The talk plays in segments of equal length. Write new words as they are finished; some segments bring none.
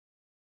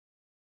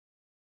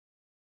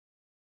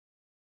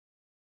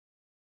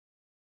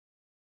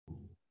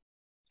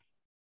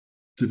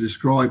to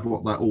describe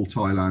what that All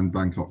Thailand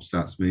Bangkok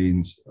stats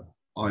means,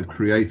 I've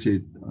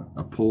created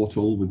a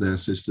portal with their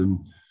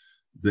system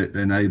that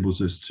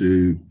enables us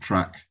to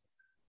track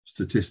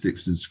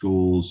statistics and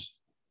scores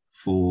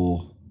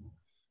for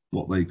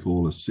what they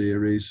call a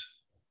series.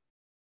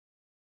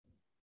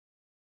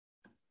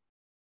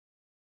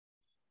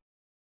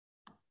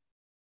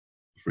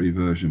 Free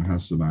version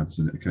has some ads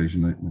in it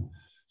occasionally.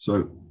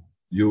 So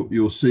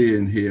you'll see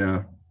in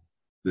here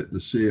that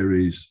the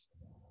series,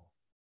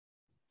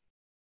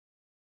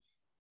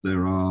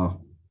 there are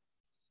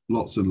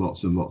lots and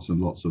lots and lots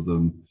and lots of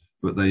them,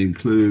 but they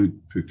include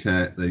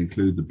Phuket, they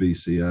include the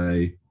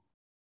BCA,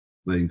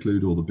 they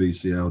include all the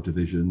BCL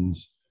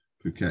divisions,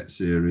 Phuket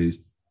series,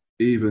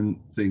 even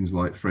things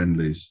like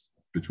friendlies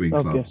between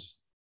clubs.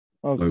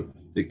 So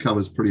it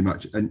covers pretty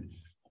much, and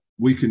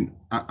we can,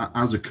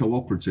 as a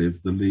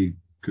cooperative, the league,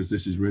 because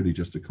this is really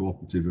just a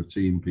cooperative of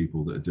team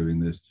people that are doing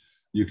this,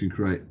 you can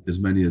create as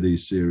many of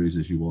these series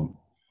as you want.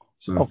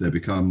 So if there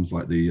becomes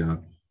like the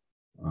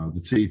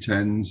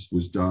T10s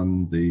was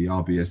done, the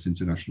RBS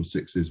International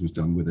Sixes was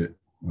done with it.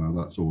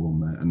 That's all on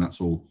there, and that's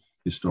all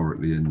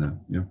historically in there.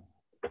 Yeah.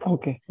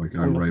 Okay. If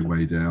I go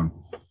way down,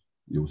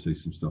 you'll see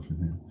some stuff in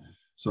here.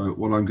 So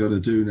what I'm going to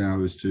do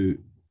now is to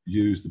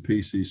use the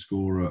PC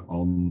scorer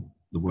on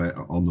the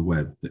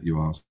web that you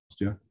asked.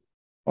 Yeah.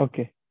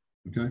 Okay.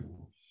 Okay.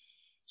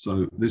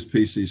 So this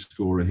PC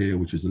scorer here,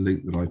 which is a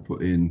link that I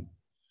put in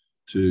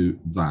to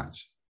that,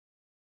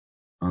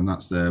 and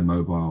that's their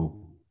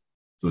mobile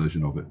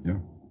version of it. Yeah.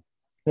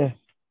 Yeah.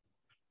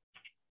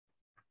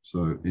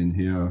 So in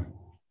here,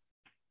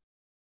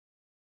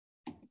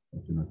 I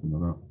can open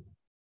that up.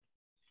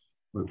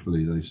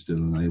 Hopefully they've still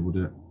enabled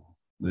it.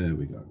 There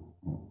we go.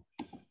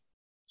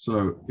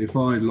 So if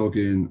I log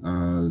in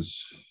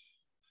as,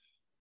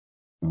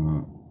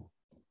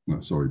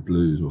 no, sorry,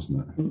 Blues,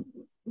 wasn't it?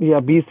 Yeah,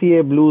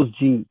 BCA Blues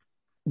G.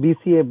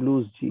 BCA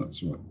Blues G.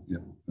 That's right. Yeah.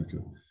 Okay.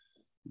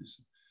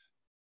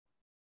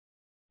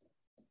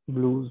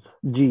 Blues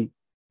G.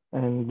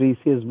 And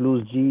BCS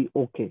Blues G.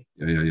 Okay.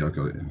 Yeah. I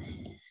got it.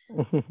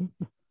 Yeah.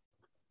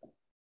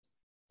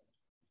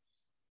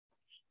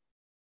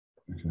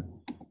 Okay.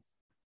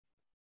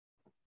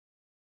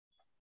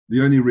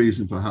 The only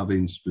reason for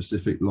having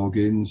specific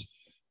logins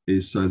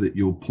is so that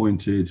you're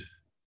pointed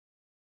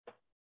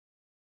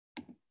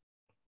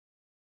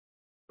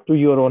to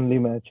your only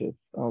matches.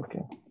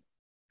 Okay.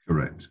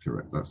 Correct.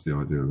 That's the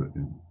idea of it.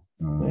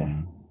 Yeah.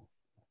 Yeah.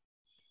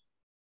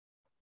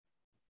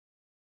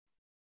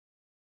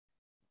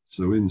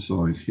 So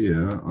inside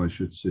here, I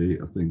should see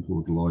a thing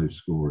called live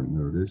scoring.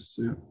 There it is.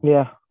 See it?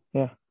 Yeah.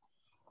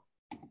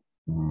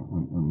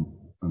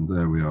 And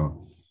there we are.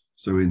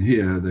 So in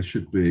here, there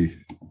should be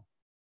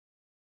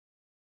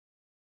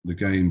the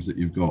games that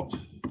you've got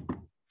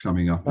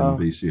coming up in the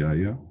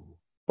BCA. Yeah.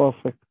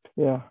 Perfect.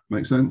 Yeah.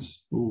 Make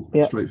sense? All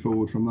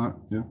straightforward from that.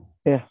 Yeah.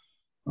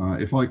 Yeah.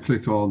 If I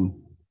click on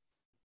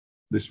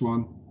this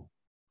one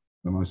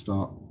and I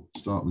start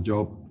the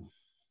job,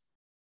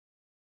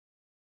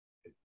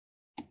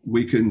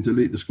 we can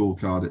delete the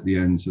scorecard at the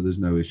end, so there's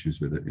no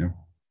issues with it. Yeah.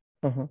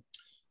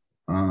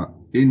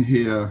 In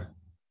here,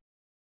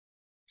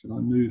 can I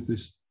move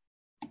this?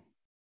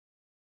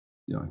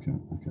 Yeah, I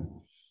can. Okay.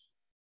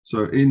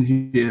 So in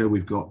here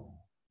we've got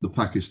the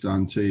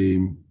Pakistan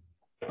team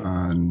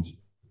and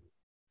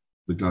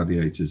the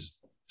Gladiators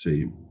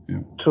team.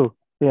 Yeah. True.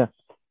 Yeah.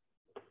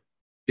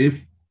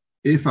 If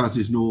as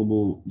is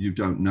normal, you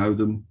don't know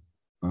them,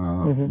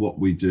 what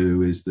we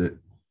do is that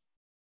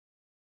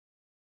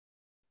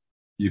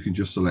you can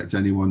just select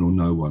anyone or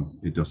no one.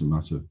 It doesn't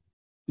matter.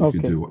 You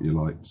can do what you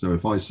like. So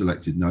if I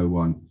selected no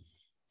one,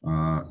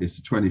 it's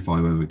a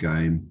 25-over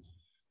game.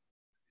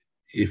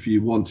 If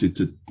you wanted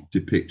to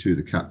depict who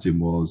the captain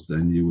was,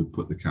 then you would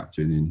put the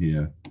captain in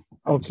here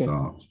at the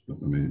start.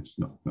 But I mean, it's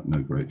no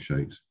great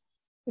shakes.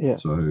 Yeah.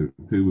 So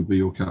who would be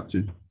your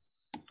captain?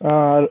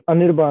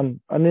 Anirban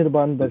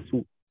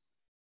Basu.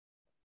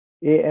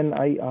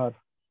 ANIR.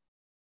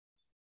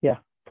 Yeah.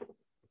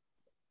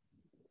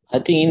 I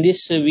think in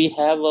this we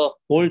have a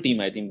whole team,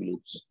 I think,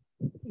 Blues.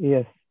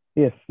 Yes,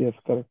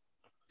 correct.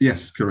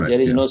 Yes, correct. There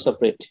is no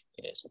separate.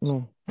 Yes.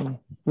 No.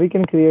 We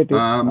can create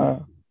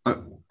it.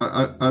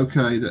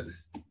 Okay,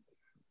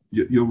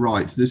 you're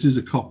right. This is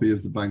a copy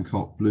of the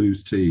Bangkok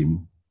Blues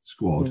team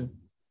squad.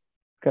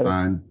 Correct.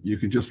 And you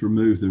can just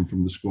remove them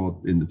from the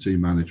squad in the team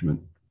management.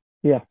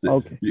 Yeah.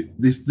 Okay.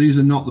 These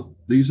are not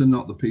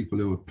the people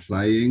who are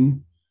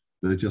playing.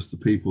 They're just the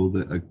people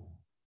that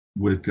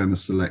we're going to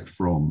select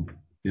from.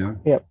 Yeah.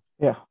 Yeah.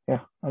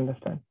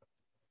 Understand.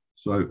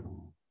 So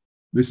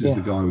this is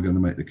the guy we're going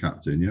to make the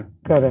captain. Yeah.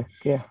 Correct.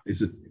 Yeah.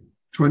 It's a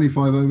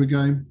 25-over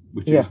game,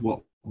 which is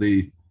what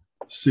the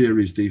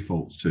series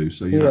defaults to.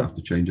 So you don't have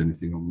to change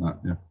anything on that.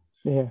 Yeah.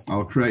 Yeah.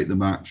 I'll create the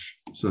match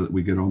so that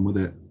we get on with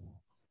it.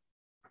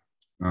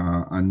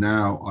 And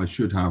now I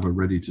should have a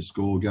ready to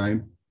score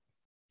game.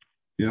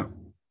 Yeah.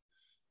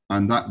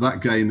 And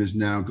that game has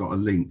now got a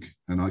link,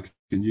 and I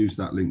can use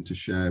that link to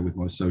share with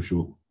my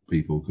social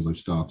people because I've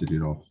started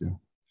it off. Yeah.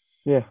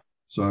 Yeah.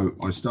 So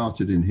I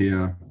started in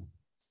here,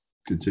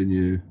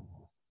 continue.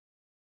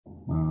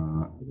 I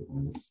don't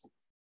know this.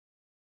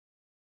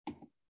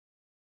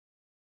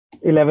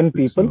 11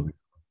 people.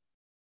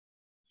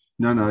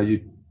 No,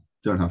 you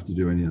don't have to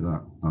do any of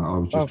that. I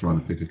was just Okay. trying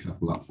to pick a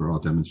couple up for our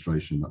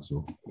demonstration, that's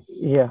all.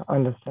 Yeah,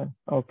 understand.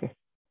 Okay.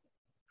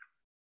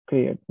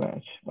 Create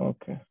match.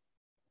 Okay.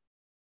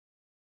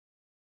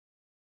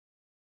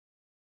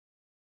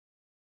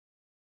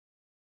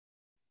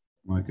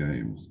 My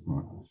games,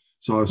 right.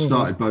 So I've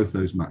started both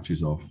those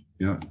matches off,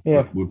 yeah?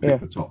 Yeah, But we'll pick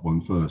the top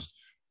one first,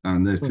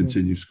 and there's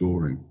continue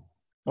scoring.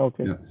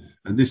 Okay. Yeah,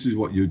 and this is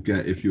what you'd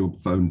get if your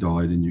phone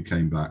died and you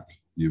came back.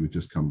 You would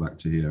just come back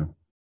to here.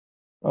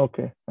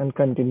 Okay. And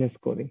continue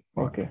scoring.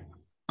 Right. Okay.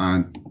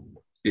 And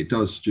it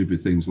does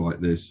stupid things like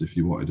this if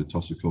you wanted to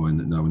toss a coin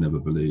that no one ever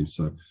believes.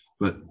 So,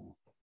 but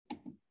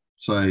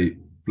say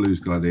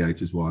Blues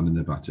Gladiators won and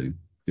they're batting.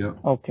 Yeah.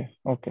 Okay.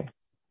 Okay.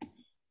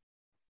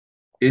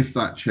 If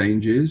that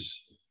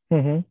changes,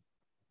 Mm-hmm.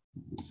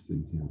 this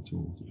thing here at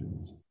all, to be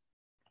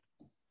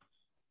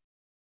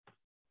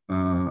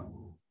honest.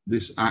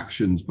 This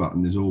actions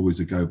button is always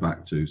a go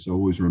back to. So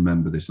always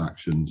remember this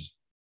actions.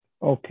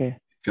 Okay.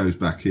 It goes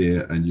back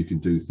here and you can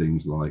do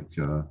things like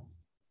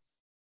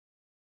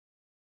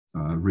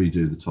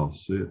redo the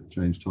toss. See it?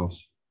 Change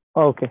toss.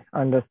 Okay.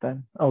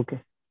 Understand. Okay.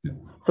 Yeah.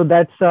 So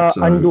that's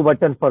undo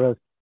button for us.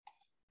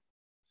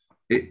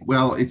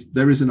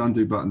 There is an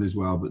undo button as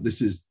well, but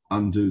this is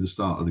undo the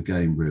start of the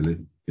game,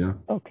 really. Yeah.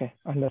 Okay.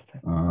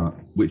 Understand.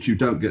 Which you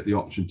don't get the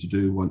option to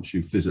do once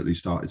you've physically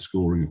started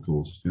scoring, of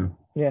course. Yeah.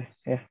 Yeah.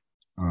 Yeah.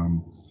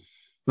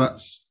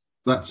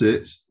 That's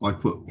it. I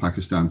put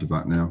Pakistan to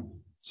bat now.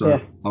 So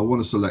Yeah. I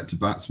want to select a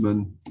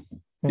batsman.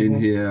 In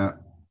here,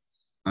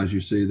 as you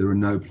see, there are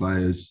no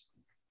players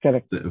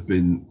Correct. that have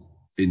been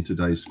in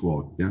today's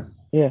squad. Yeah.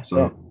 Yeah.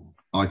 So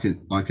I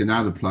can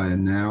add a player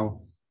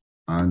now,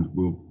 and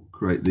we'll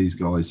create these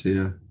guys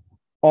here.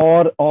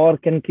 Or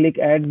can click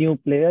add new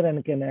player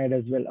and can add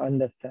as well.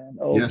 Understand.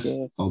 Okay.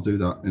 Yes, I'll do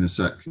that in a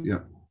sec.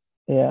 Yeah.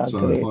 Yeah. So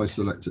great. if I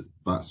select a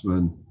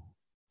batsman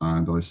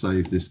and I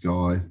save this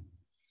guy,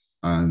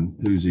 and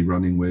who's he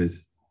running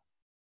with?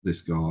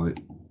 This guy.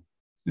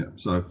 Yeah.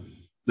 So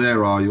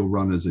there are your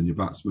runners and your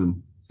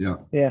batsmen. Yeah.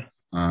 Yeah.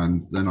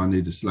 And then I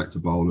need to select a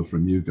bowler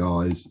from you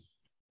guys.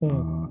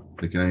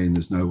 Again,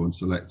 there's no one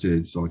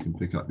selected, so I can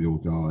pick up your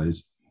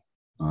guys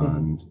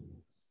and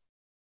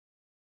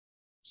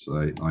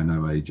say, I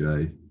know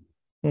AJ.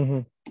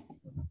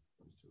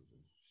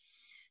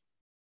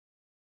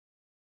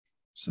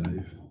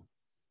 Save.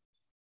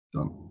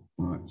 Done.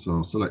 All right, so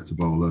I'll select a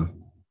bowler.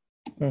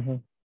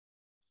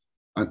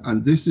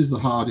 And this is the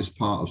hardest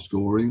part of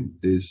scoring,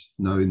 is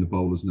knowing the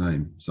bowler's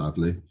name,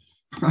 sadly.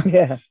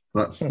 Yeah.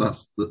 That's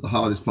the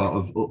hardest part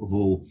of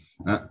all.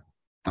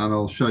 And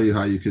I'll show you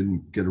how you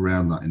can get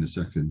around that in a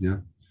second. Yeah.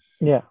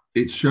 Yeah.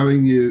 It's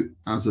showing you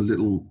as a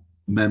little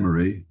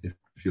memory,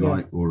 if you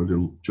like, or a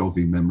little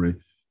jogging memory,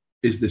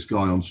 is this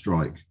guy on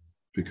strike?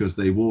 Because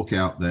they walk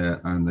out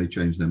there and they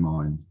change their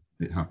mind.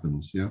 It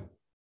happens. Yeah.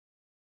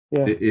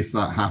 Yeah. If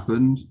that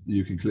happened,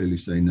 you can clearly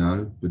say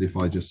no. But if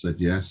I just said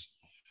yes,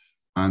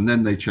 and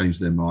then they change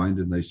their mind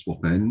and they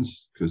swap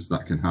ends, because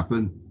that can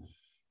happen,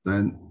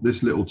 then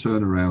this little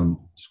turnaround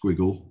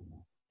squiggle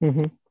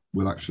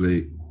will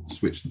actually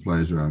switch the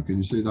players around. Can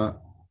you see that?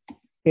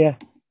 Yeah.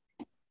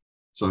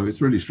 So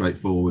it's really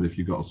straightforward if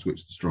you've got to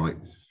switch the strike.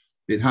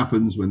 It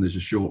happens when there's a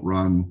short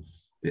run.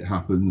 It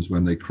happens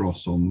when they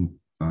cross on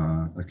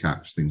a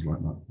catch, things like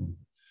that.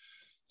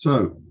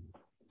 So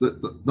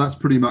that's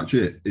pretty much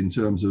it in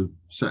terms of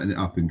setting it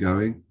up and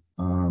going.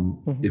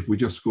 If we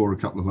just score a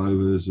couple of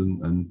overs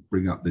and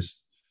bring up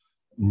this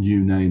new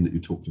name that you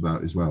talked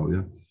about as well,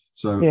 yeah?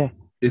 So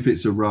if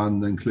it's a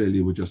run, then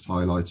clearly we're just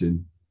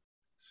highlighting.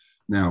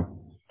 Now,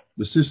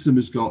 the system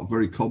has got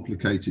very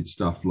complicated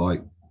stuff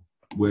like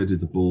where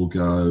did the ball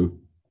go?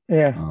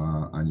 Yeah.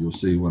 And you'll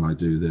see when I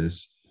do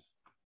this,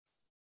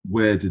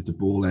 where did the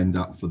ball end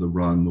up for the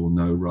run or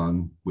no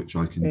run, which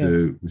I can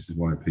do. This is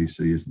why a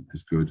PC isn't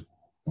as good.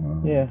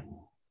 There.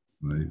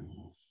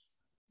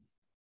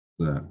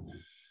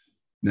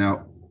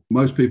 Now,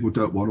 most people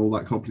don't want all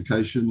that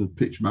complication of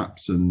pitch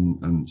maps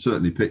and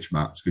certainly pitch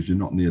maps, because you're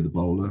not near the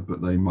bowler,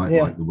 but they might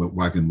like the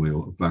wagon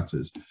wheel of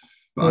batters.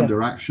 But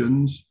under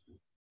actions,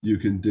 you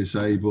can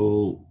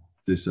disable,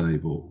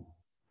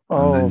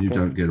 and then you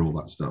don't get all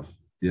that stuff.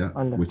 Yeah,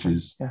 which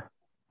is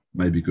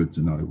maybe good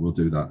to know. We'll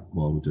do that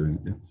while we're doing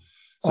it. Yeah.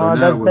 So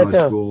now when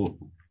I score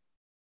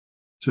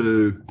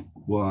 2,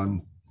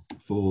 1,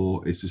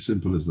 4, it's as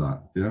simple as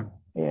that. Yeah.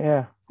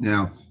 Yeah.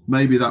 Now,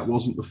 maybe that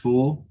wasn't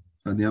before,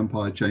 and the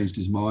umpire changed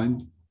his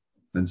mind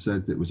and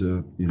said that it was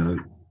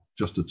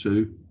just a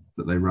 2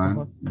 that they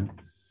ran.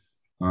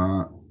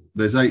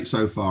 There's 8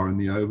 so far in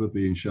the over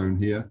being shown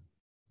here.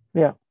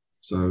 Yeah.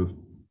 So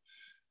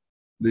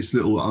this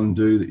little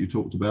undo that you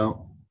talked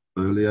about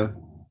earlier,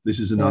 this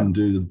is an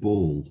undo the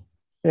ball.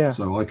 Yeah.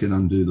 So I can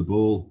undo the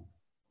ball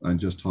and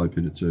just type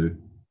in a 2.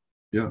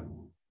 Yeah.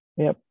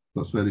 Yep.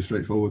 That's fairly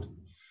straightforward.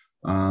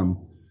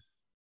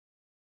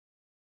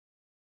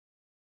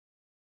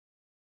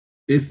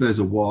 If there's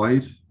a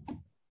wide,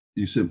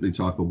 you simply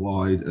type a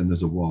wide and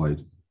there's a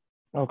wide.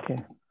 Okay.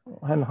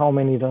 And how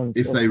many runs?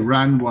 If they Okay.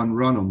 ran one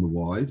run on the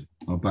wide,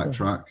 I'll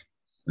backtrack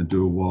and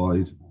do a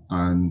wide,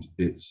 and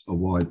it's a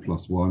wide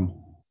 +1.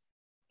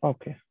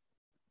 Okay.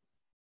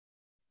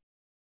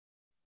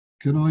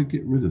 Can I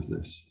get rid of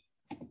this?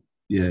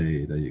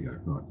 Yeah, there you go.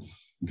 Right.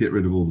 Get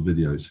rid of all the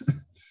videos.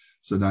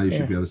 So now you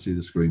should be able to see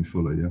the screen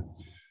fully, yeah?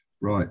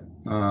 Right.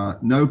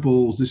 No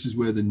balls. This is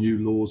where the new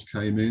laws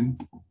came in.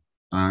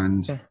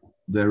 And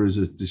there is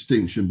a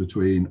distinction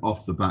between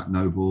off the bat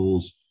no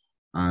balls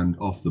and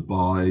off the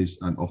buys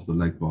and off the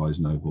leg buys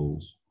no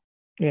balls.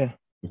 Yeah.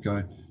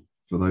 Okay.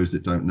 For those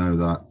that don't know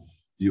that,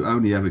 you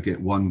only ever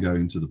get one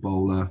going to the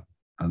bowler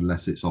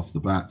unless it's off the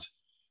bat.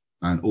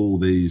 And all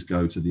these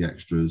go to the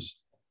extras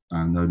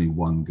and only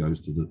one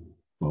goes to the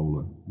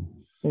bowler.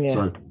 Yeah.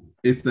 So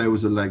if there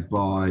was a leg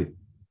by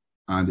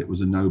and it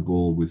was a no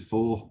ball with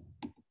 4,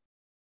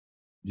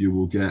 you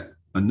will get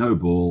a no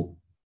ball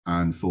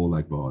and 4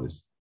 leg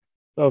buys.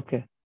 Okay.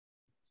 Does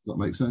that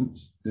make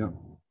sense? Yeah.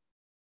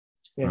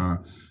 Yeah.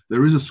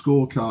 There is a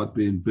scorecard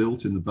being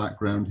built in the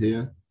background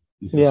here.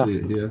 You can see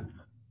it here.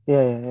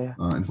 Yeah.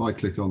 And if I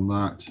click on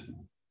that,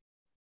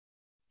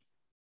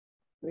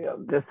 Yeah,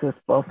 this is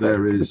perfect.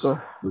 there is the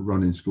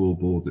running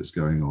scoreboard that's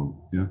going on.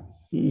 Yeah.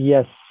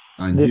 Yes.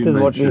 And this you is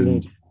mentioned, what we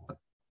need.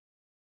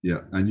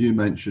 Yeah, and you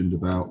mentioned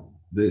about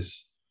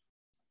this.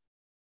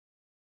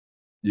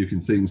 You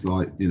can things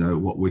like, you know,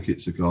 what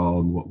wickets are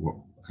gone,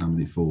 how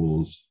many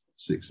 4s,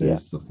 6s,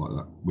 stuff like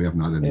that. We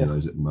haven't had any of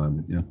those at the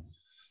moment. Yeah.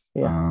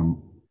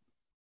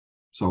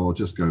 So I'll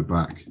just go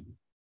back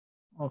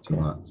to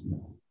that.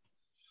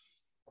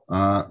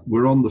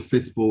 We're on the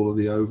 5th ball of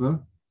the over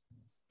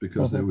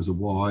because there was a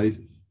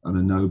wide and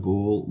a no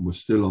ball. We're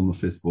still on the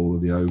 5th ball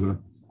of the over,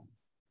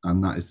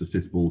 and that is the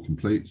 5th ball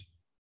complete.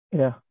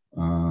 Yeah.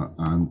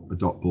 And a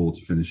dot ball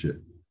to finish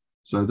it.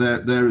 So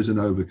there is an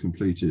over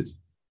completed.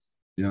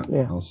 Yeah.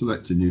 I'll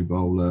select a new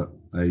bowler,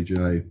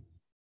 AJ.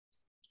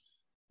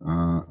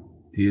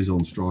 He is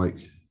on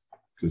strike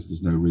because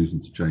there's no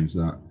reason to change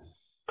that.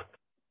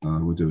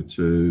 We'll do a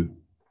 2.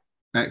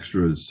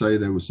 Extras, say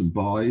there were some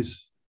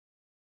buys.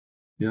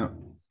 Yeah.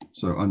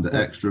 So under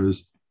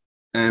extras,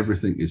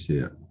 everything is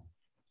here.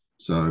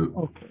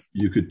 So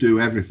you could do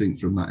everything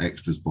from that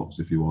extras box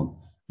if you want.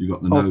 You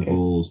got the no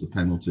balls, the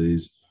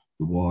penalties,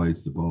 the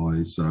wides, the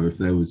buys. So if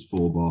there was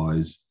 4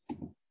 buys,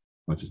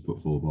 I just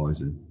put 4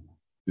 buys in.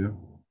 Yeah.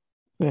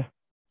 Yeah.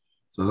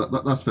 So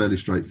that's fairly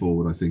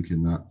straightforward, I think,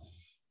 in that.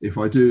 If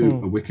I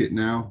do a wicket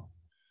now,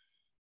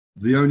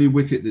 the only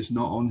wicket that's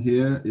not on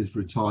here is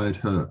retired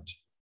hurt.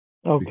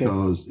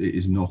 Because it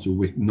is not a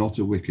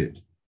wicket.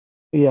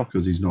 Yeah.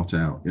 Because he's not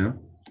out. Yeah.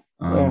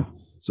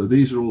 So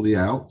these are all the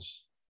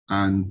outs,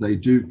 and they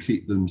do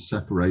keep them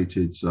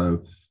separated.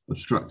 So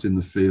obstructing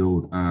the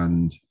field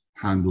and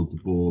handled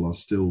the ball are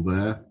still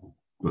there,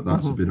 but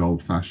that's a bit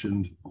old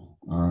fashioned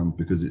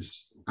because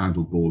it's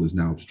handled ball is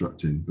now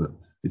obstructing, but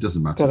it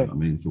doesn't matter. I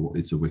mean, for what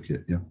it's a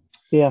wicket. Yeah.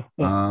 Yeah.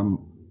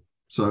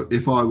 So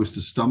if I was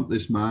to stump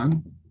this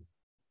man,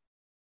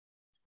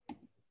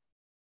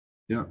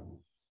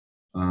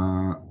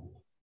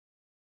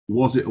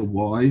 was it a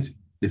wide?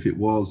 If it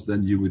was,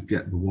 then you would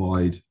get the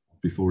wide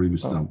before he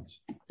was stumped.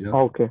 Yeah.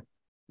 Okay.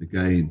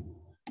 Again,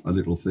 a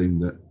little thing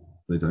that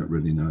they don't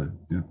really know.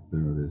 Yeah,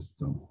 there it is,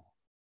 done.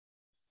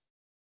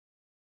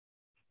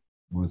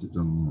 Why has it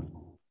done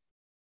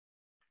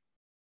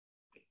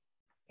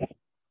that?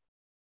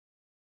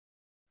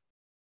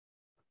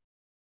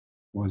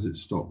 Why has it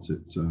stopped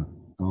it?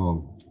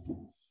 Oh,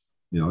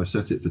 yeah, I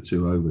set it for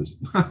 2 overs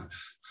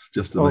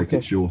just to make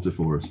it shorter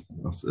for us.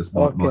 That's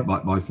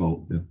my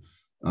fault. Yeah.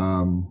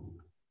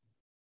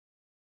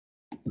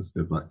 Let's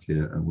go back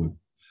here and we'll.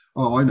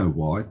 Oh, I know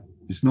why.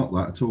 It's not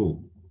that at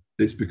all.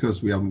 It's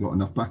because we haven't got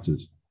enough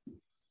batters.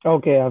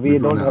 Okay, we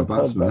We've don't run out have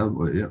of batsmen, haven't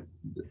we? Yeah.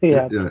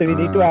 Yeah. So we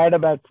need to add a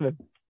batsman.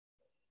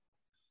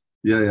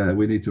 Yeah.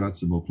 We need to add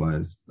some more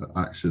players.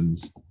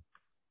 Actions.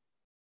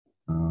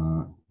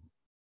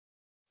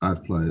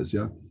 Add players.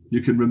 Yeah.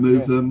 You can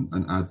remove them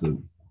and add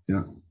them.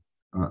 Yeah.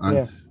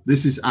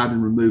 This is add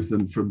and remove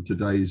them from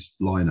today's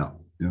lineup.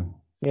 Yeah.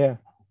 Yeah.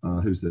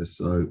 Who's this?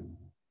 So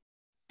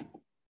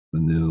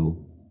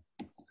Anil,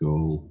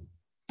 Goal,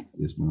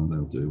 Ismail,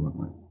 they'll do,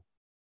 won't they?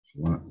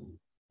 For that.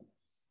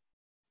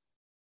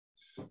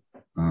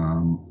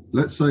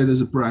 Let's say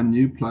there's a brand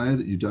new player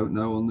that you don't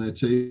know on their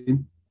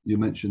team. You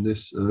mentioned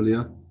this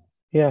earlier.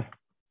 Yeah.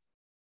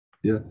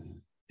 Yeah.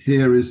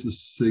 Here is the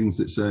things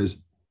that says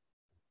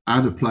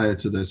add a player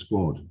to their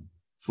squad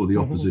for the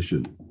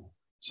opposition.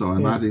 So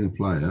I'm adding a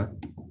player,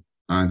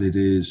 and it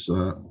is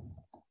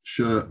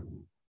shirt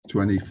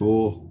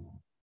 24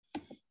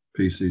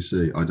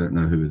 PCC. I don't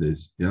know who it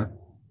is. Yeah.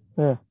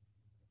 Yeah.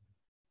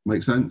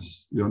 Make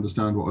sense? You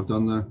understand what I've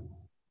done there?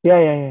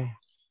 Yeah.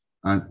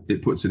 And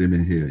it puts it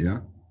in here.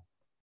 Yeah.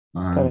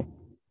 And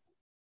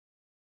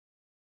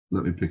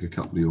let me pick a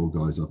couple of your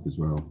guys up as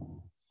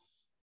well.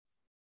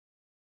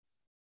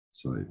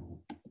 So,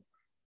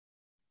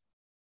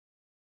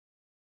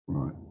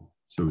 right.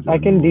 So I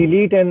can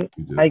delete and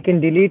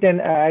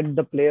add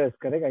the players,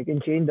 correct? I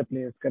can change the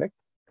players, correct?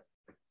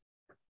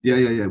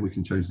 Yeah. We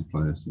can change the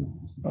players. Yeah.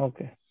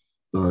 Okay.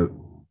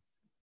 So,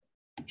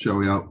 shall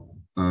we out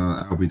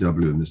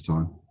LBW in this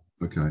time?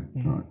 Okay.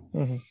 All right.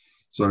 Mm-hmm.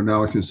 So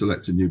now I can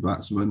select a new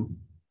batsman,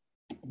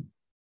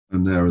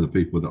 and there are the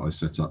people that I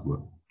set up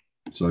with.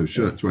 So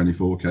shirt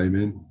 24 came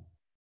in.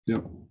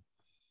 Yep.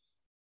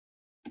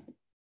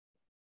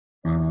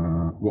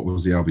 What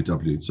was the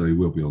LBW? So he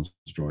will be on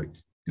strike.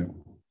 Yep.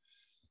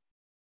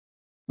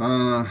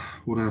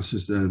 What else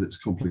is there that's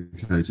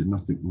complicated?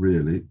 Nothing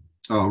really.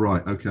 Oh,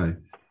 right. Okay.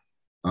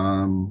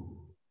 AJ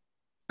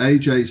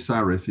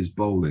Sarif is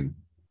bowling.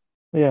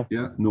 Yeah.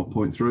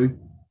 0.3.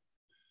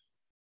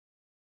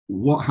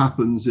 What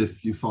happens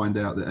if you find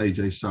out that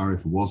AJ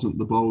Sarif wasn't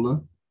the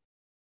bowler?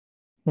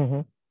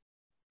 Mm-hmm.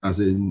 As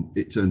in,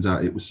 it turns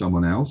out it was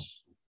someone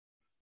else.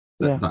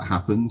 That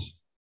happens.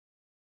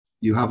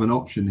 You have an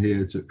option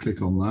here to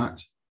click on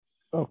that.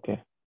 Okay.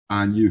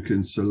 And you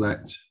can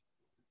select,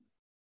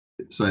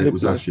 say it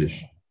was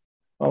Ashish.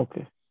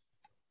 Okay.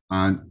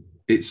 And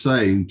it's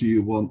saying, do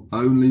you want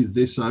only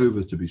this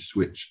over to be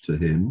switched to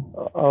him?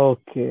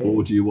 Okay.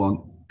 Or do you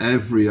want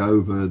every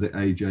over that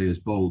AJ has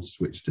bowled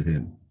switched to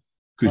him?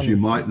 Because you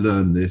might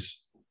learn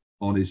this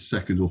on his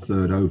second or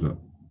third over.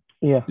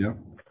 Yeah.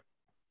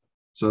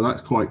 So that's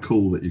quite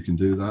cool that you can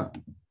do that.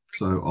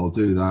 So I'll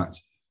do that.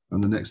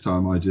 And the next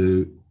time I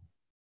do,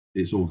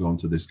 it's all gone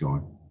to this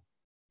guy.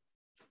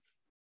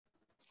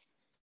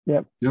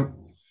 Yep.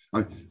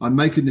 I'm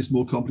making this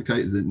more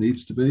complicated than it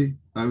needs to be,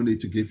 only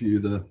to give you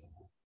the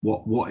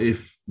what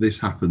if this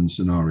happens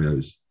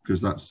scenarios, because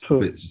that's the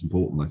bit that's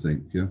important, I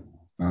think.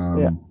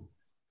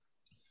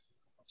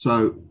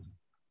 So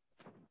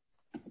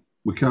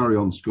we carry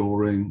on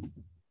scoring.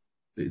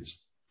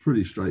 It's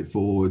pretty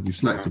straightforward. You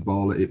select a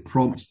bowler, it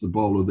prompts the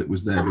bowler that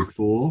was there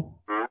before,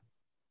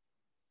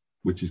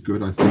 which is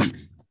good, I think.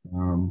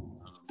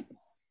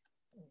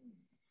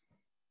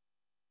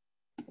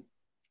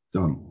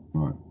 Done.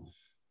 Right.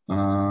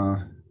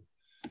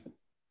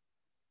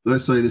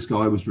 Let's say this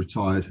guy was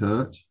retired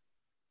hurt.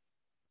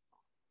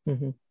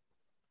 Mm-hmm.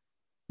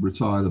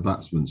 Retire the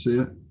batsman. See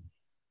it?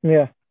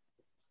 Yeah.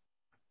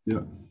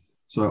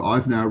 So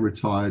I've now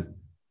retired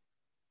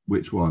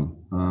which one?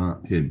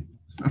 Him.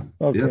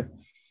 Okay.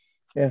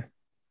 Yeah.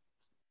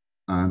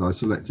 And I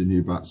select a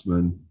new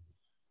batsman,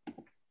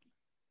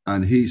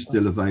 and he's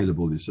still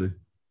available, you see?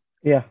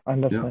 Yeah,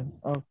 understand.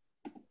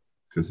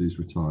 Because he's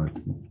retired.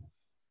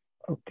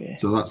 Okay.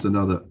 So that's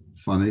another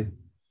funny.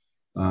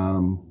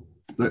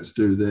 Let's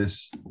do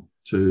this.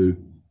 2,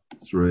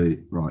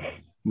 3.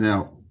 Right.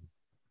 Now,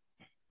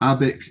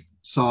 Abik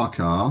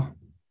Sarkar.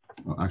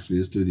 Actually,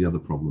 let's do the other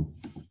problem.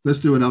 Let's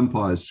do an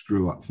umpire's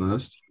screw up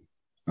first.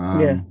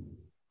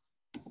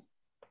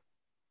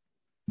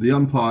 The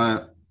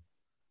umpire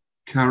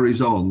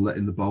carries on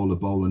letting the bowler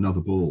bowl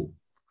another ball.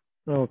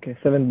 Okay,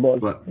 7 balls.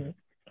 But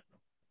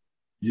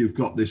you've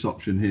got this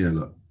option here,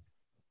 look.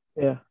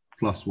 Yeah.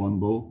 +1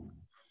 ball.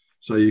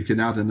 So you can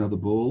add another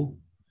ball.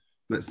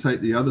 Let's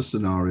take the other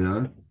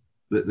scenario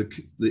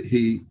that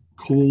he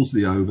calls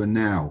the over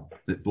now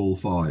at ball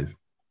 5.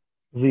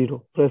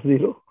 0. Press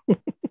 0.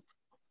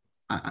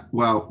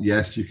 Well,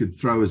 yes, you could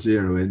throw a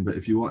 0 in, but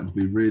if you want it to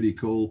be really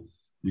cool,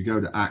 you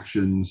go to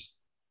actions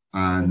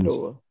and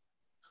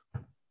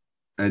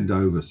end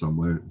over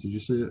somewhere. Did you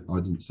see it? I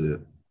didn't see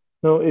it.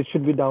 No, it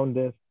should be down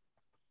there.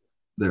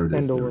 There it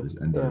is. There it is.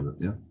 End over.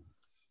 Yeah.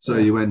 So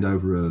you end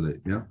over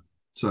early. Yeah.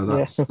 So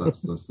that's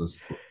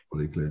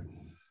fully clear.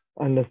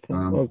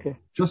 Understand. Okay.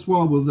 Just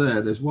while we're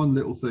there, there's one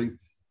little thing.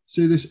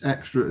 See this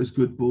extra as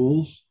good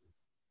balls?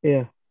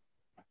 Yeah.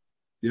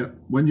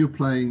 When you're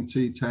playing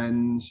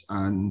T10s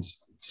and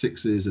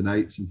 6s and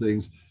 8s and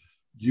things,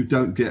 you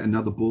don't get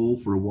another ball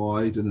for a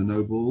wide and a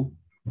no ball.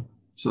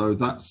 So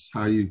that's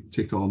how you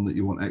tick on that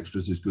you want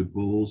extras as good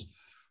balls.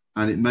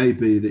 And it may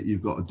be that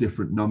you've got a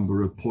different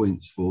number of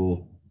points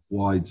for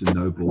wides and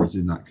no balls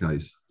in that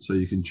case. So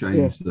you can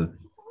change the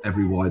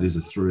every wide is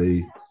a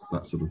 3,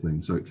 that sort of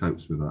thing. So it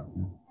copes with that.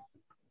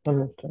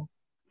 Understand.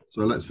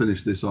 So let's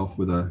finish this off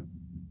with a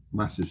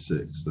massive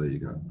 6. There you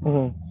go.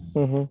 Mm-hmm.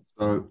 Mm-hmm.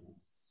 So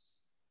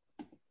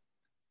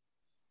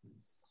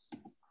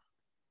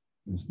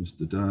there's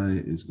Mr.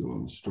 Day. He's got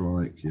on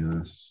strike.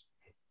 Yes.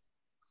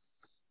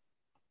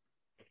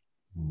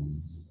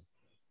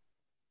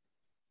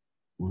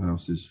 What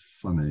else is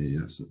funny?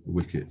 Yes, the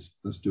wicket.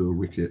 Let's do a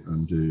wicket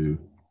and do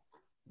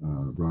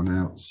run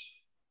outs.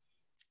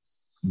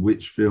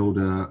 Which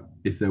fielder,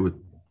 if there were,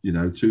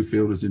 2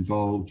 fielders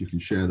involved, you can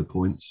share the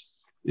points.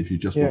 If you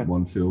just want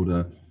one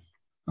fielder,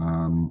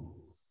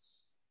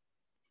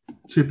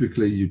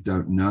 typically you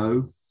don't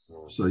know.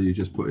 So you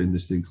just put in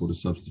this thing called a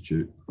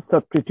substitute.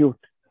 Substitute.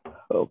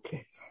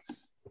 Okay.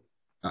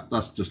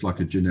 That's just like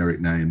a generic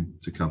name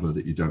to cover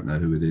that you don't know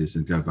who it is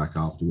and go back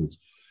afterwards.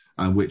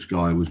 And which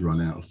guy was run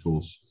out, of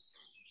course.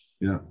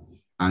 Yeah.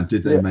 And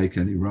did they make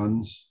any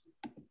runs?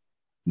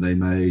 They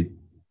made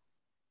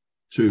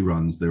 2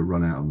 runs. They were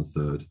run out on the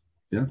 3rd.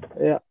 Yeah.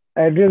 Yeah.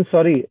 Adrian,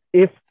 sorry,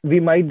 if we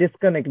might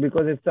disconnect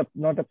because it's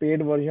not a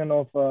paid version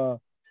of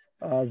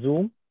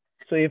Zoom.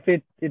 So if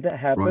it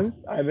happens,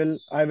 I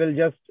will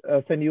just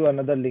send you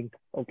another link.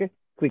 Okay,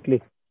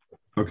 quickly.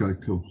 Okay,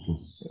 cool.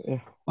 Yeah.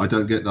 I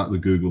don't get that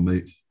with Google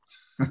Meet.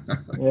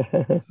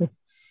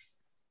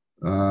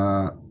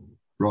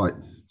 Right.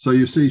 So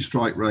you see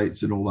strike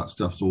rates and all that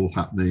stuff's all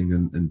happening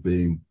and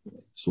being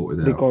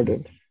sorted out.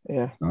 Recorded.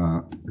 Yeah.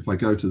 If I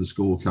go to the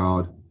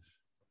scorecard,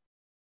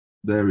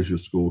 there is your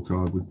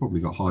scorecard. We've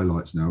probably got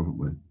highlights now, haven't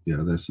we?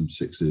 Yeah, there's some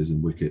sixes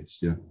and wickets.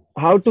 Yeah.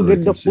 How to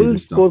get the full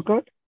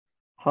scorecard?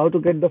 How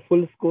to get the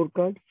full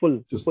scorecard?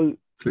 Just full.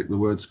 Click the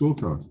word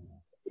scorecard.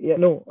 Yeah,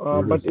 no,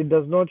 but it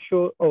does not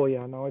show. Oh,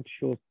 yeah, now it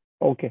shows.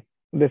 Okay.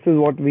 This is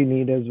what we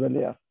need as well.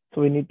 Yeah.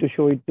 So we need to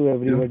show it to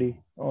everybody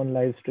on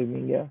live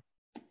streaming. Yeah.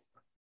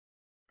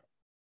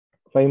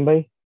 Fine,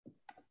 bhai?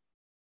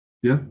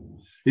 Yeah.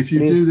 If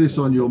you do this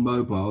on your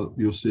mobile,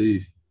 you'll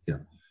see. Yeah.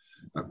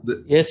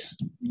 Yes.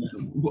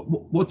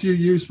 What do you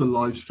use for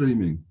live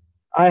streaming?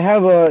 I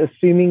have a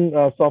streaming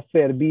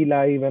software, Be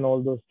Live and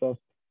all those stuff.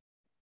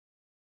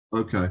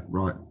 Okay,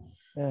 right.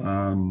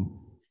 Yeah.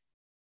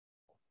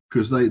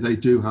 Because they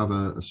do have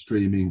a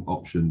streaming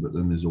option, but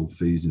then there's all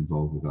fees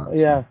involved with that.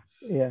 Yeah,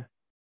 yeah.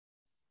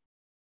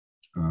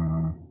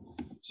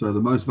 So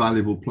the most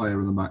valuable player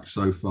in the match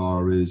so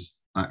far is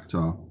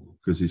Akhtar,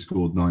 because he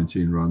scored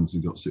 19 runs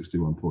and got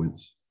 61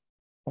 points.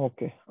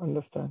 Okay,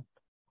 understand.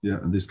 Yeah,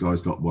 and this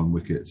guy's got 1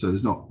 wicket. So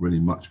there's not really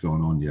much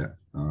going on yet.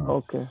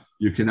 Okay.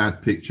 You can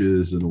add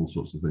pictures and all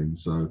sorts of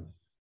things. So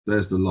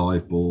there's the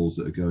live balls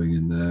that are going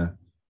in there.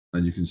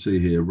 And you can see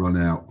here, run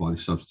out by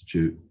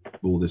substitute,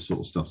 all this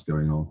sort of stuff's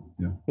going on.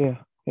 Yeah. Yeah,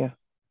 yeah.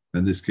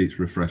 And this keeps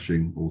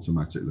refreshing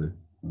automatically.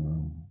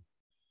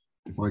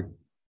 If I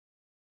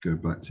go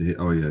back to here,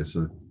 oh yeah,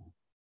 so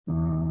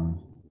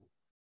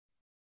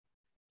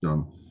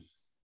done.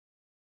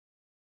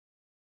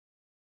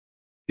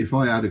 If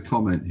I add a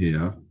comment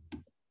here,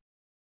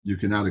 you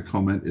can add a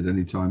comment at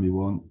any time you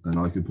want, and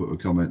I can put a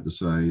comment to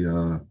say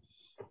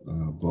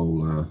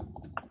bowler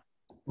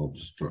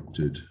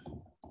obstructed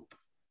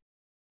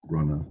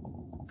runner,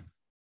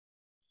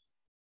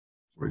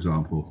 for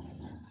example,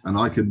 and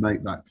I can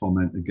make that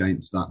comment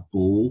against that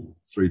ball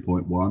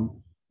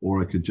 3.1,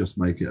 or I could just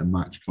make it a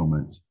match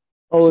comment.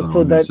 Oh,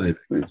 so that save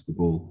it against the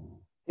ball.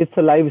 It's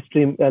a live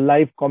stream, a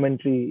live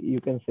commentary.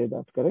 You can say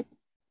that's correct.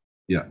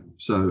 Yeah.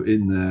 So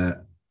in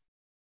there.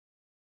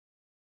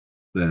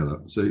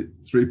 So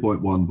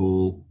 3.1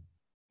 ball,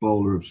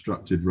 bowler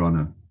obstructed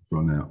runner,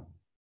 run out.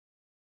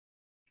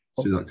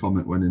 See that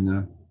comment went in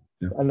there?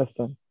 Yeah.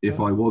 Understand. If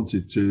I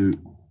wanted to,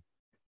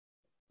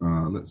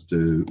 let's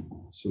do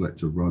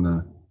select a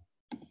runner,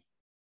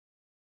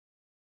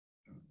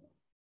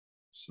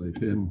 save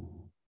him,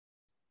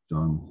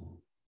 done.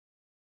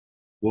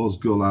 Was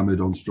Gul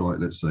Ahmed on strike?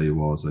 Let's say he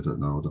was. I don't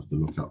know. I'd have to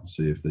look up and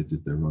see if they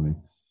did their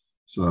running.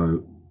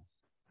 So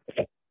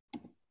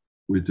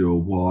we do a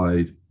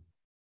wide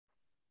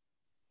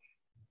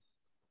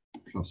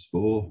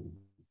 +4,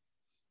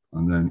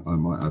 and then I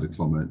might add a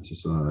comment to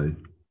say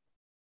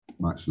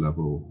match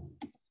level.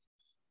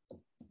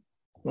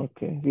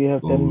 Okay, we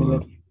have 10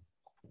 minutes.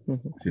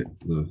 Hit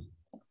the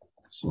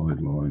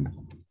sideline.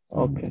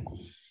 Okay.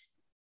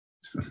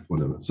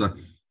 Whatever. So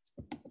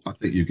I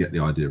think you get the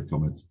idea of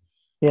comments.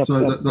 Yep,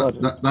 so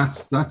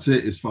that's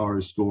it as far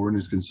as scoring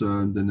is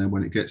concerned. And then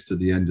when it gets to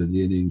the end of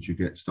the innings, you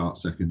get start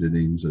second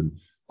innings and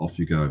off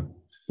you go.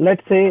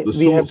 Let's say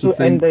we have to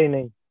end the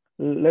inning.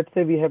 Let's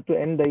say we have to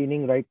end the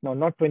inning right now,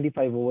 not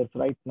 25 overs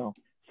right now.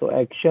 So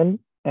action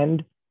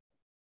and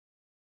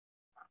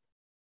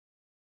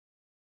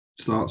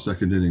start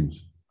second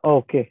innings.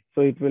 Okay,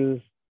 so it will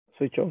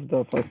switch off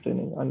the first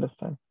inning.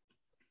 Understand?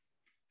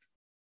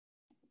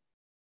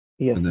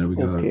 Yes. And there we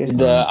go. Okay.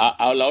 The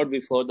allowed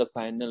before the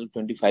final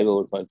 25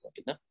 over, for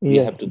example. No? We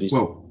have to be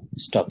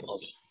stop.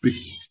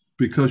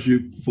 Because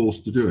you're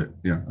forced to do it.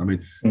 Yeah. I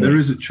mean, there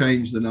is a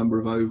change the number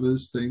of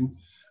overs thing.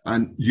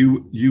 And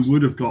you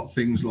would have got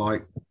things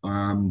like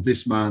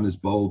this man has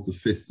bowled the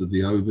 5th of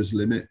the overs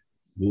limit,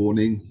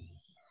 warning.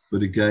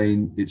 But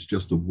again, it's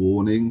just a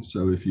warning.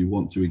 So if you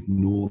want to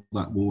ignore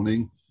that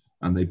warning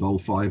and they bowl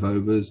 5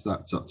 overs,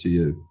 that's up to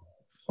you.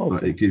 Okay.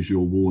 But it gives you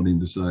a warning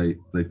to say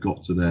they've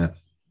got to their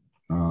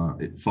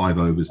 5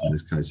 overs in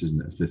this case,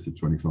 isn't it? A 5th of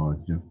 25.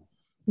 Yeah.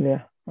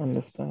 Yeah,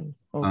 understand.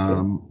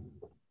 Okay.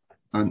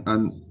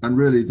 And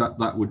really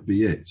that would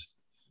be it.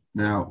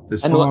 Now,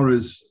 as far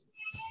as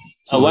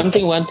one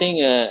thing,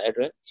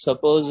 Adrian.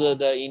 Suppose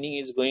the inning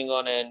is going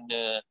on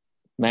and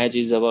match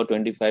is about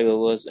 25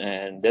 overs,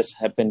 and this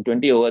happened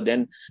 20 over.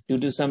 Then, due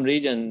to some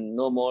reason,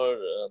 no more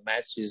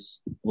match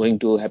is going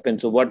to happen.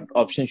 So, what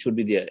option should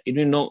be there? It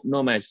will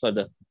no match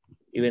further.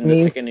 Even the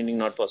second inning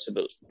not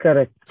possible.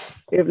 Correct.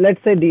 If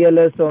let's say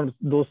DLS or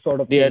those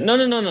sort of things.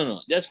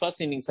 No. Just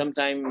first inning.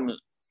 Sometime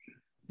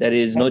there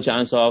is no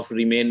chance of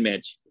remain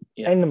match.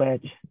 Yeah. End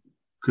match.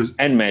 Because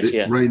end match.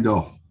 Yeah. Rained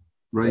off.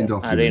 Rained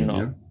off.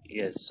 Yeah?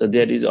 Yes, so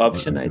there is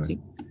option, okay. I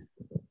think.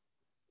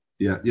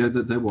 Yeah,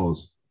 there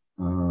was.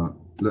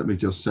 Let me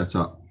just set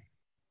up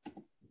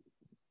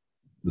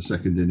the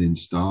second inning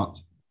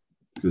start,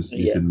 because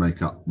you can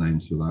make up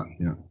names for that.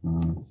 Yeah,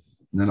 and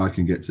then I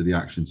can get to the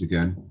actions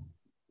again.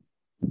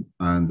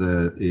 and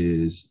there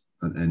is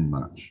an end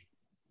match.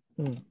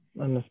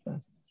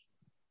 Understand.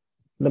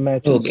 The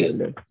match Okay. is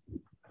ended.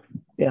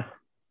 Yeah.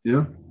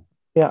 Yeah.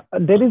 Yeah.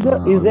 There is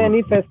a. Is there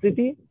any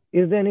facility?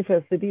 Is there any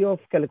facility of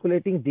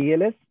calculating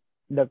DLS,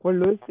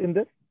 Duckworth Lewis, in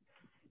this?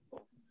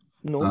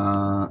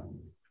 No.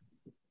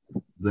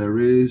 There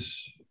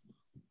is.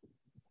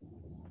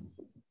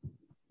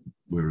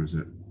 Where is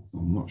it?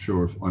 I'm not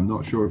sure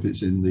if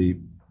it's in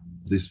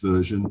this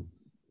version.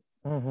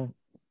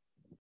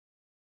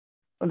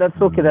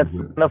 That's okay.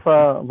 That's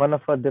one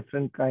of a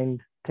different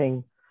kind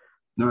thing.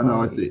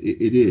 No, I think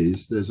it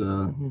is. There's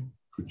a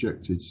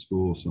projected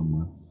score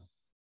somewhere.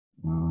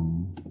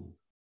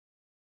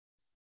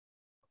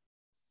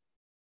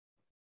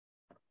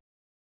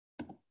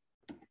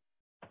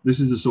 This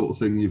is the sort of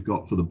thing you've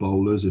got for the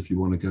bowlers if you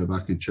want to go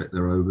back and check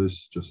their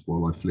overs, just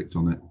while I flicked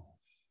on it.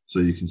 So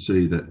you can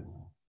see that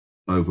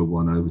over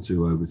 1, over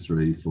 2, over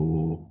 3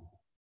 for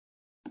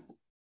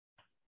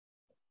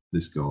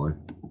this guy.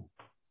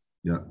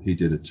 Yeah, he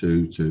did a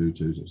 2, 2,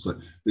 2. So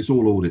it's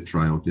all audit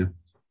trailed, yeah.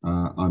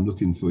 I'm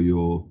looking for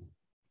your...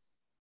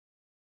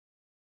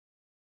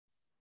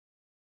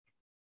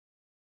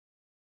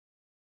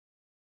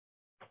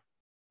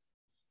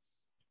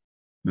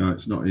 No,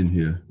 it's not in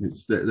here.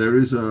 There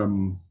is a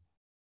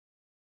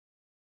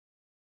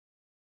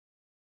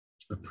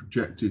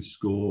projected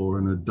score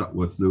and a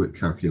Duckworth-Lewis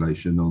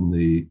calculation on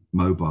the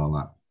mobile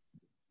app.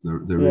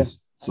 There is.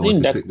 So I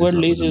think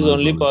Duckworth-Lewis is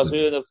only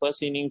possible when the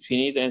first inning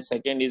finished and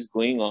second is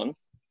going on.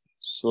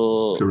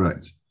 So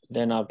correct.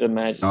 Then after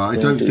match, I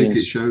don't think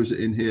it shows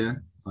it in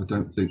here. I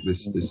don't think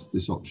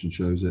this option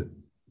shows it.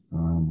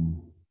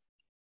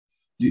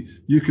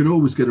 You can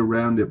always get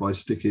around it by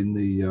sticking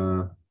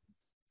the.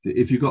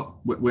 If you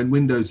got when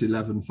Windows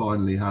 11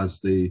 finally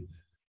has the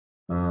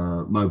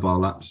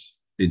mobile apps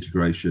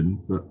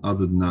integration, but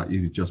other than that,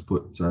 you could just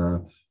put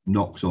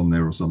Knox on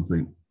there or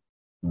something,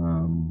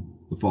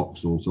 the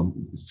Fox or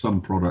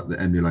some product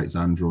that emulates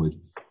Android.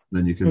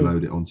 Then you can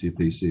load it onto your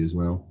PC as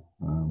well.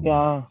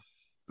 Yeah,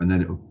 and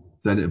then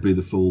it'll be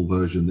the full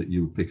version that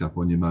you would pick up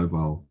on your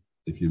mobile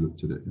if you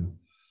looked at it. Yeah.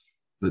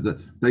 But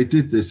they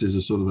did this as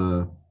a sort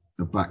of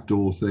a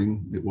backdoor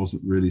thing. It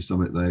wasn't really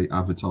something they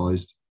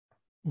advertised.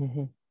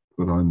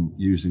 But I'm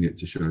using it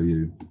to show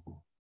you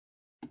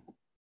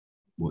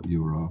what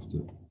you were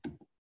after.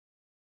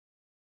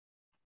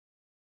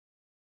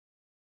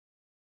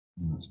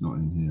 No, it's not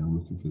in here. I'm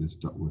looking for this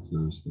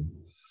Duckworth-Lewis thing.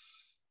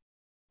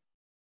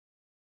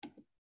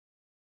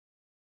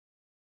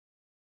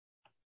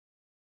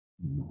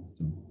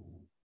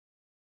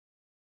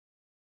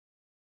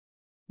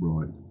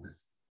 Right.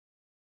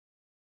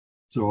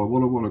 So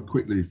what I want to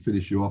quickly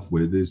finish you off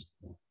with is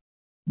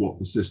what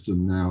the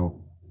system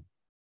now.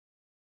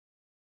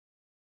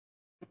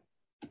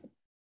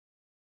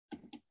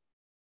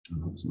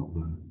 Oh, it's not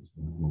there. It's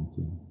the wrong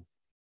thing.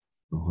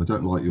 Oh, I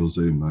don't like your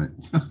Zoom, mate.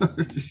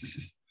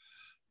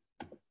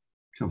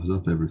 Covers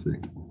up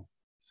everything.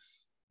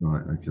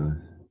 Right, okay.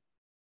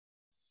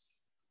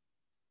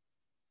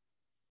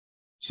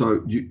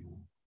 So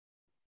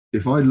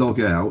if I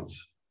log out,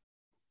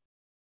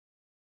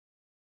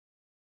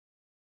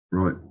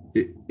 right,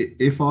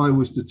 if I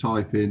was to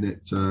type in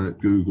at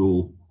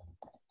Google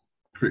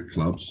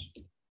CricClubs,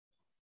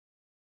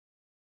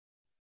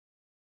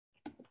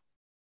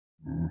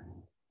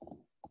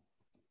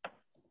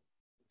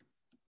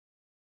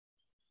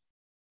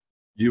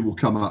 you will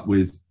come up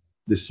with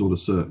this sort of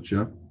search.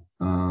 Yeah?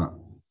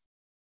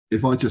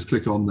 If I just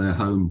click on their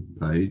home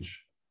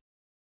page,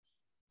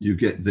 you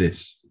get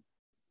this.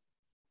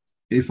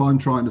 If I'm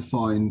trying to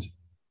find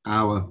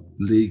our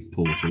league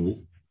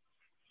portal,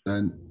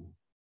 then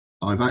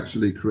I've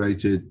actually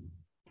created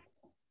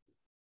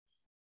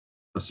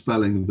a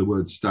spelling of the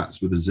word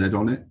stats with a Z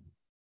on it.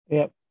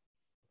 Yep.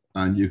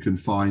 And you can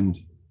find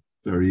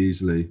very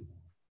easily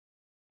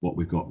what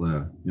we've got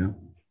there. Yeah.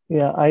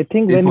 Yeah, I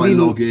think if I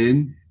log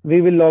in,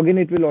 we will log in.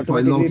 It will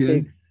automatically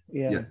take.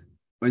 Yeah.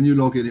 When you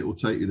log in, it will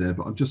take you there.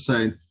 But I'm just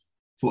saying,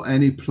 for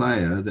any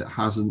player that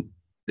hasn't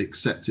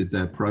accepted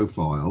their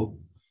profile,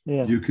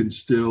 you can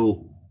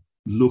still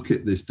look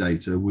at this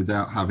data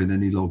without having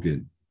any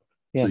login.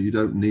 So you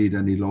don't need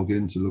any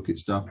login to look at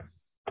stuff.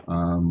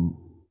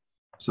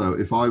 So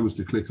if I was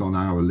to click on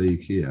our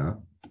league here,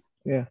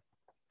 there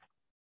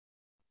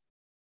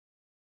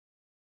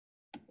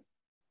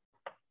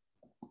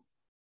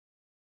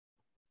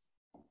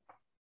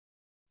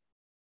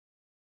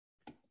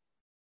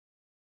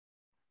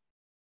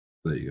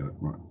you go.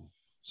 Right.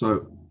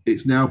 So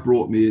it's now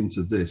brought me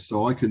into this.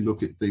 So I can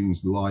look at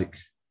things like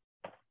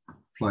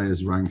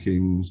players'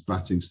 rankings,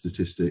 batting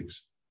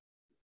statistics.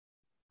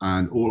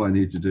 And all I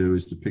need to do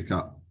is to pick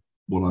up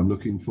what I'm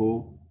looking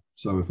for.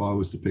 So if I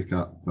was to pick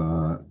up,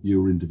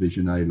 you were in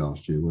Division A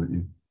last year, weren't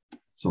you?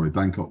 Sorry,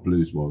 Bangkok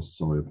Blues was.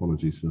 Sorry,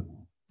 apologies for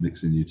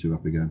mixing you two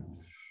up again.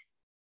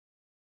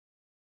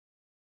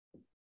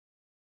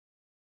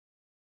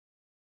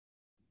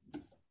 I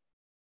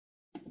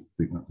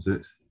think that was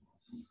it.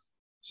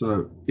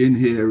 So in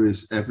here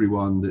is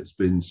everyone that's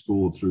been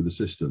scored through the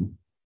system.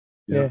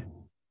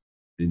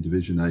 In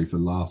Division A for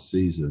last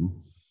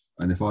season.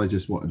 And if I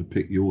just wanted to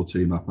pick your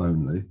team up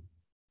only,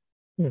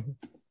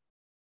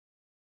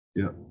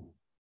 yeah.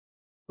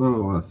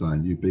 Oh,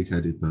 Arthan, you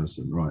big-headed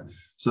person, right?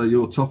 So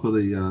you're top of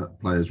the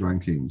players'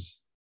 rankings,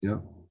 yeah.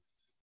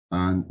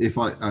 And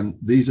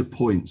these are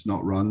points,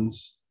 not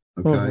runs,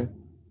 okay?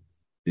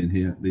 In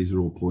here, these are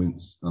all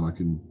points, and I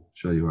can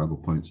show you how the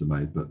points are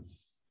made. But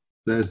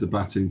there's the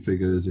batting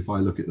figures. If I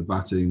look at the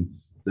batting,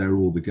 they're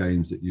all the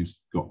games that you've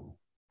got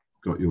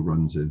your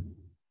runs in.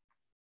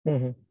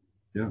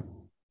 Yeah.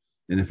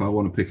 And if I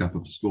want to pick up a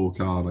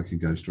scorecard, I can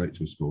go straight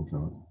to a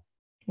scorecard.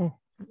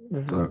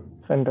 So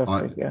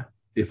fantastic.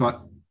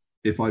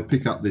 If I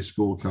pick up this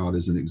scorecard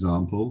as an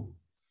example,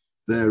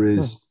 there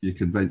is your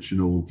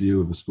conventional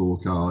view of a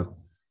scorecard.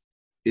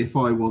 If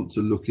I want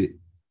to look at,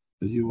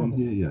 are you on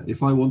here? Yeah.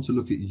 If I want to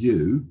look at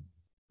you,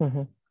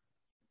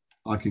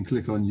 I can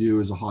click on you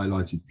as a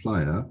highlighted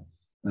player,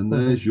 and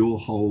there's your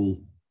whole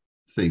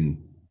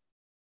thing.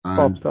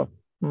 And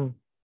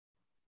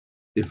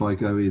if I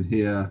go in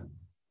here,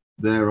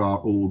 there are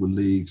all the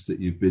leagues that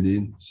you've been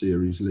in,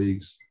 series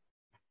leagues,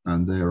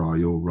 and there are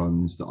your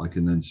runs that I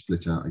can then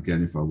split out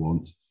again if I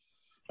want.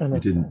 You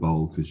didn't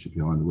bowl because you're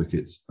behind the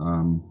wickets.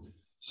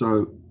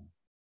 So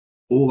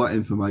all that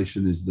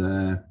information is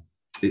there.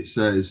 It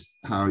says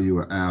how you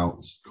were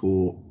out,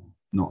 caught,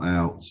 not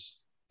outs,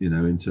 you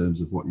know, in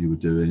terms of what you were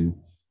doing,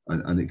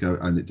 and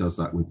it does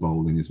that with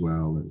bowling as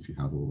well if you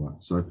have all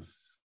that. So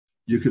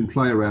you can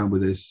play around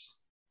with this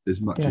as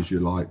much as you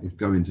like. If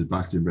go into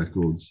batting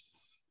records,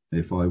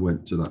 if I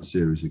went to that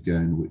series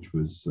again, which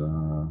was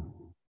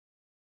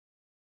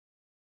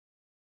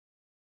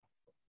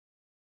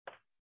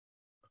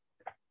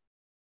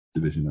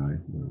Division A,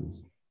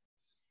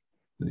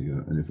 there you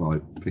go. And if I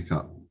pick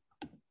up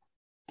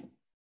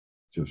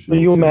just so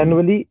you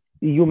manually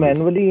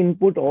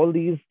input all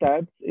these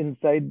stats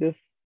inside this?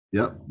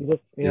 Yep.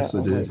 Yes,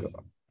 I did.